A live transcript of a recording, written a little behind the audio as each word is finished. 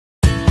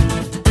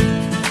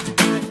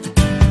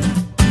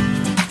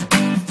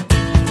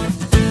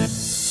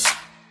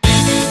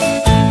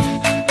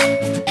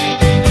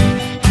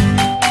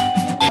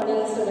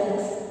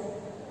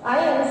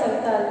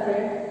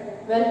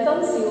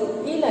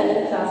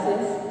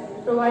classes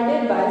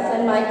provided by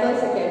St.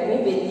 Michael's Academy,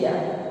 Bettiah.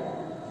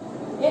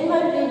 In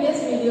my previous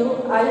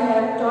video, I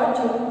have taught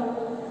you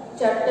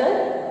Chapter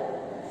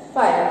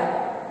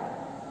 5.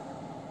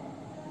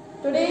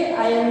 Today,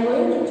 I am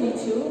going to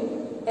teach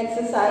you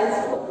exercise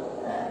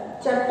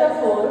Chapter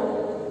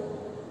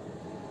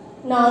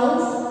 4,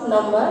 Nouns,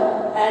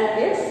 Number and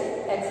its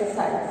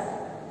exercise.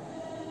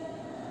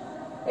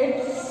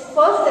 Its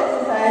first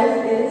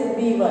exercise is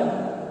B1.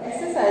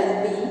 Exercise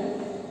B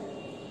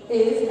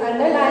is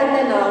underline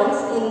the nouns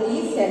in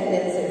these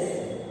sentences.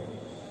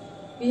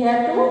 We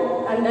have to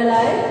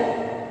underline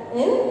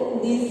in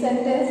these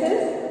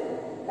sentences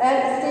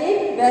and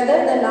state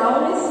whether the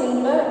noun is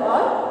singular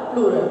or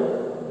plural.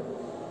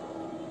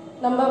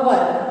 Number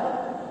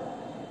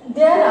 1.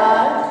 There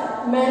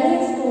are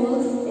many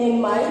schools in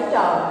my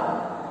town.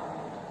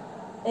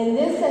 In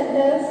this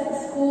sentence,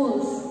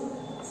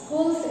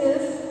 schools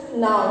is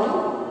noun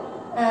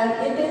and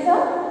it is a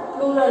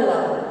plural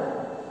noun.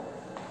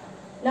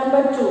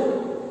 Number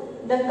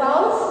 2. The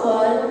cows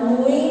were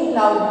mooing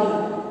loudly.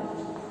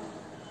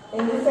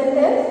 In this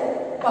sentence,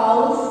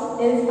 cows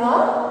is a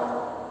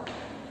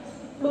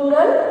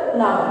plural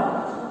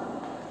noun.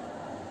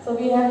 So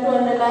we have to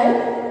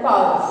underline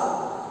cows.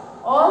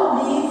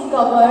 All these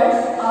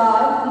cupboards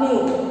are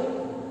new.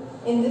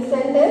 In this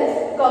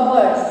sentence,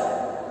 cupboards.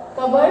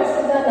 Cupboards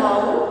is a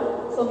noun.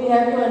 So we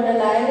have to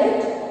underline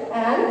it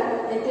and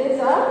it is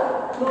a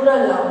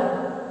plural noun.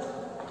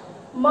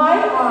 My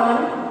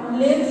aunt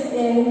lives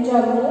in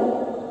Jammu.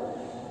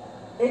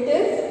 It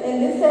is in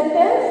this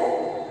sentence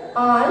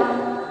aunt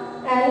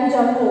and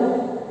Jammu.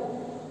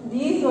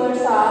 These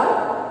words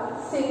are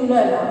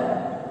singular noun.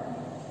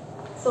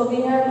 So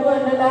we have to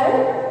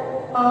underline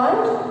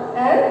aunt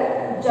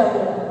and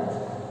Jammu.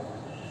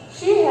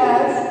 She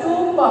has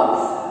 2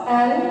 pups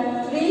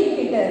and 3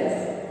 kittens.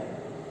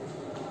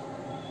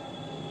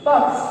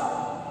 Pups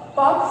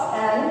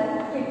and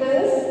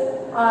kittens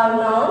are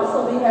nouns, so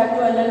we have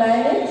to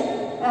underline it,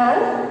 and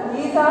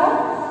these are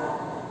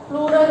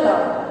plural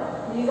nouns.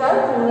 These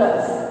are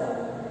plurals.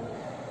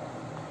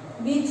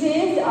 We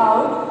chased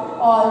out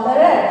all the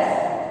rats.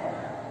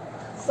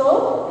 So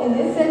in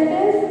this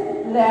sentence,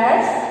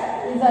 rats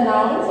is a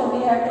noun, so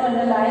we have to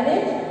underline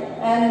it,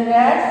 and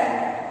rats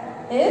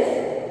is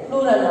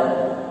plural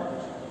noun.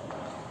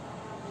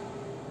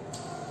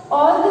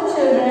 All the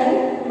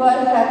children were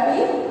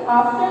happy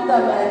after the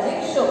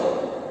magic show.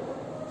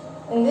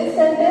 In this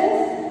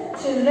sentence,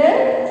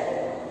 children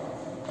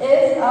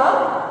is a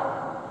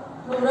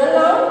plural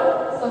noun,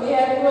 so we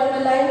have to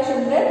underline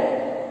children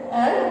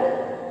and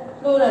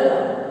plural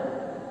noun.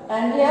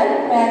 And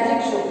here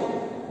magic show.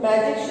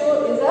 Magic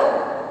show is a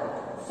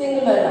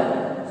singular noun,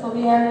 so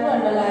we have to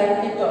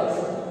underline it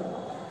also.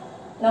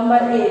 Number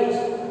 8.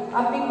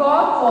 A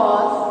peacock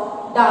was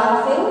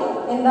dancing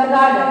in the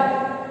garden.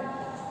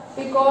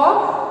 Peacock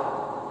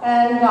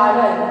and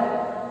garden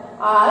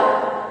are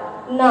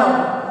noun,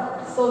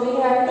 so we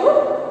have to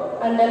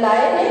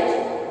underline it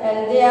and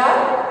they are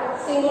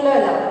singular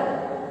noun.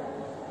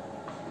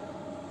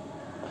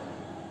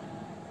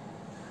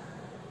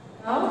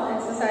 Now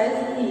exercise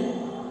E.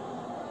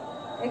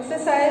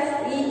 Exercise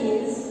E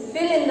is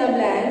fill in the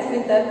blanks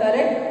with the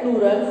correct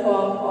plural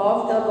form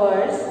of the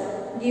words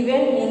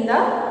given in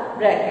the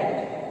bracket.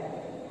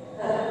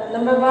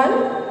 Number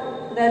 1.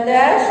 The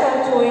dash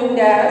was throwing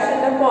dash in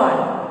the pond,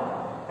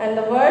 and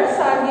the words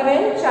are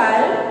given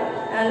child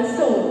and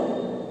stone.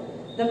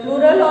 The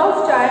plural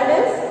of child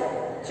is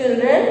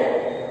children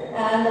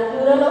and the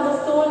plural of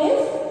stone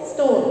is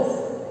stones.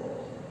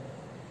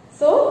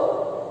 So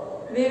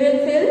we will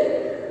fill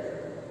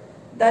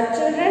the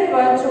children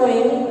were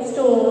throwing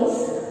stones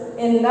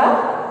in the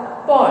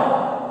pond.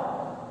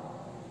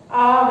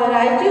 A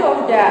variety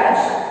of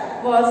dash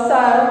was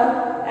served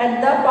at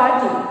the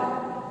party.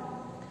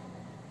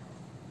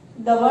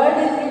 The word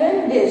is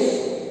given dish.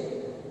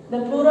 The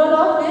plural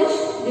of dish,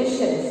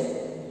 dishes.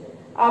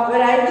 A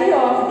variety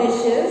of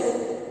dishes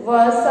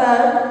were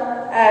served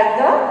at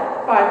the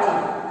party.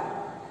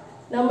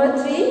 Number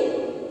 3.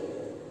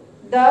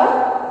 The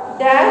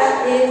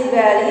dash is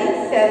very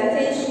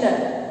sensational.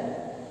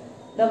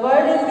 The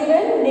word is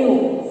given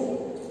news.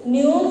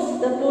 News,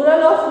 the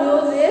plural of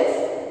news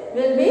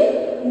will be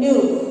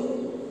news.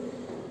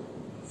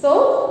 So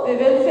we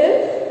will fill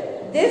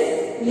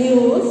this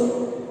news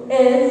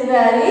is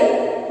very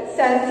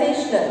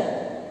sensational.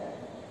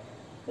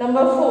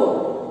 Number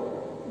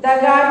 4. The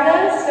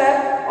gardener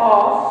swept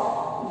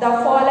off the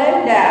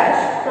fallen dash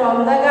from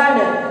the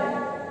garden.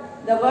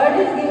 The word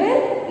is given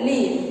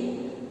leaf.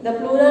 The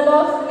plural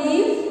of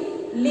leaf,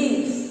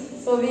 leaves.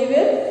 So we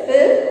will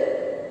fill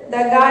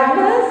the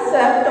gardener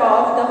swept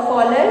off the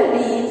fallen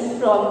leaves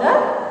from the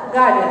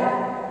garden.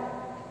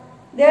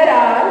 There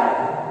are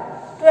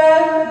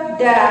 12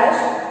 dash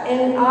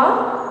in a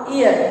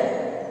year.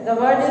 The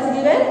word is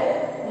given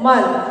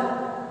month.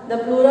 The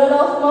plural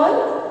of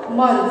month,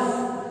 months.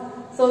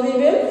 So we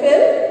will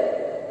fill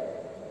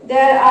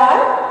there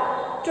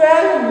are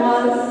 12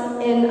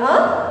 months in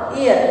a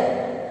year.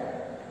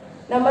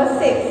 Number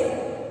 6.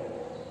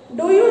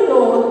 Do you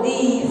know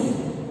these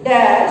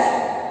dash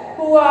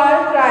who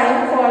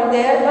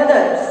their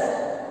mothers.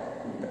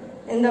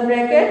 In the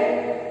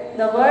bracket,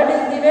 the word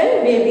is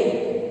given baby.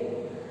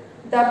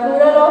 The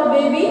plural of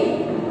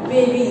baby,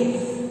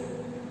 babies.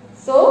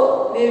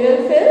 So, we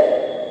will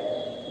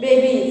fill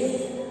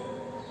babies.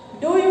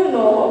 Do you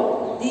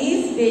know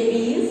these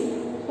babies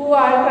who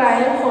are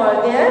crying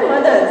for their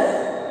mothers?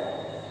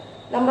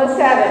 Number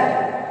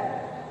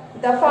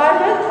 7. The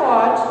farmer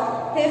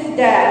thought his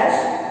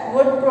dash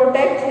would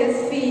protect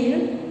his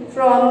field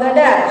from the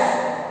dash.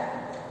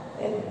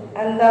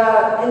 In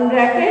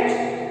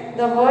bracket,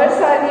 the words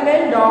are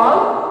given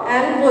dog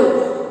and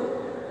wolf.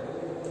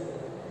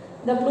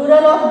 The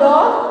plural of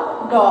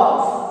dog,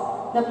 dogs.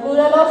 The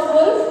plural of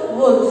wolf,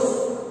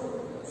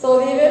 wolves. So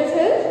we will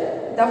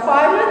fill, the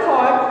farmer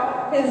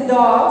thought his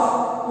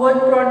dogs would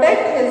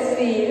protect his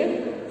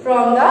field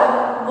from the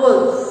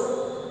wolves.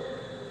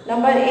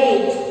 Number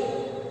 8.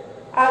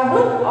 A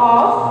group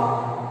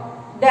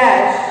of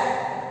dash,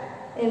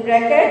 in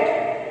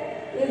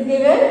bracket, is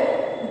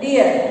given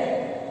deer.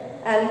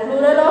 And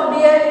plural of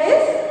deer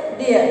is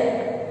deer.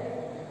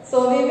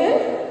 So we will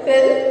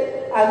fill,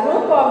 a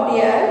group of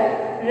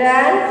deer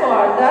ran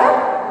for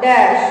the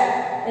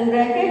dash. In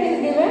bracket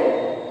is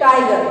given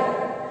tiger.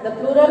 The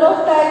plural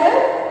of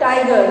tiger,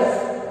 tigers.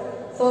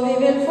 So we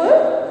will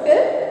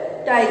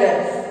fill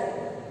tigers.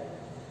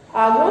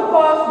 A group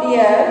of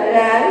deer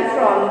ran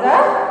from the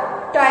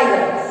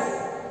tigers.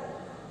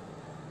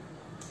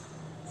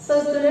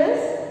 So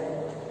students,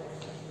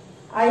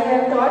 I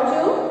have taught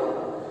you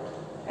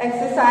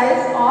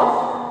exercise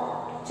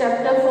of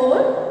Chapter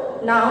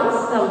 4,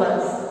 Nouns,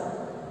 Numbers.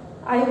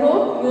 I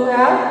hope you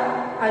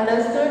have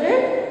understood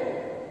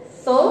it.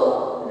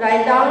 So,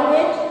 write down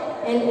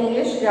it in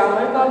English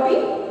grammar copy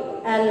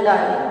and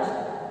learn it.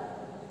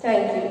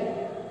 Thank you.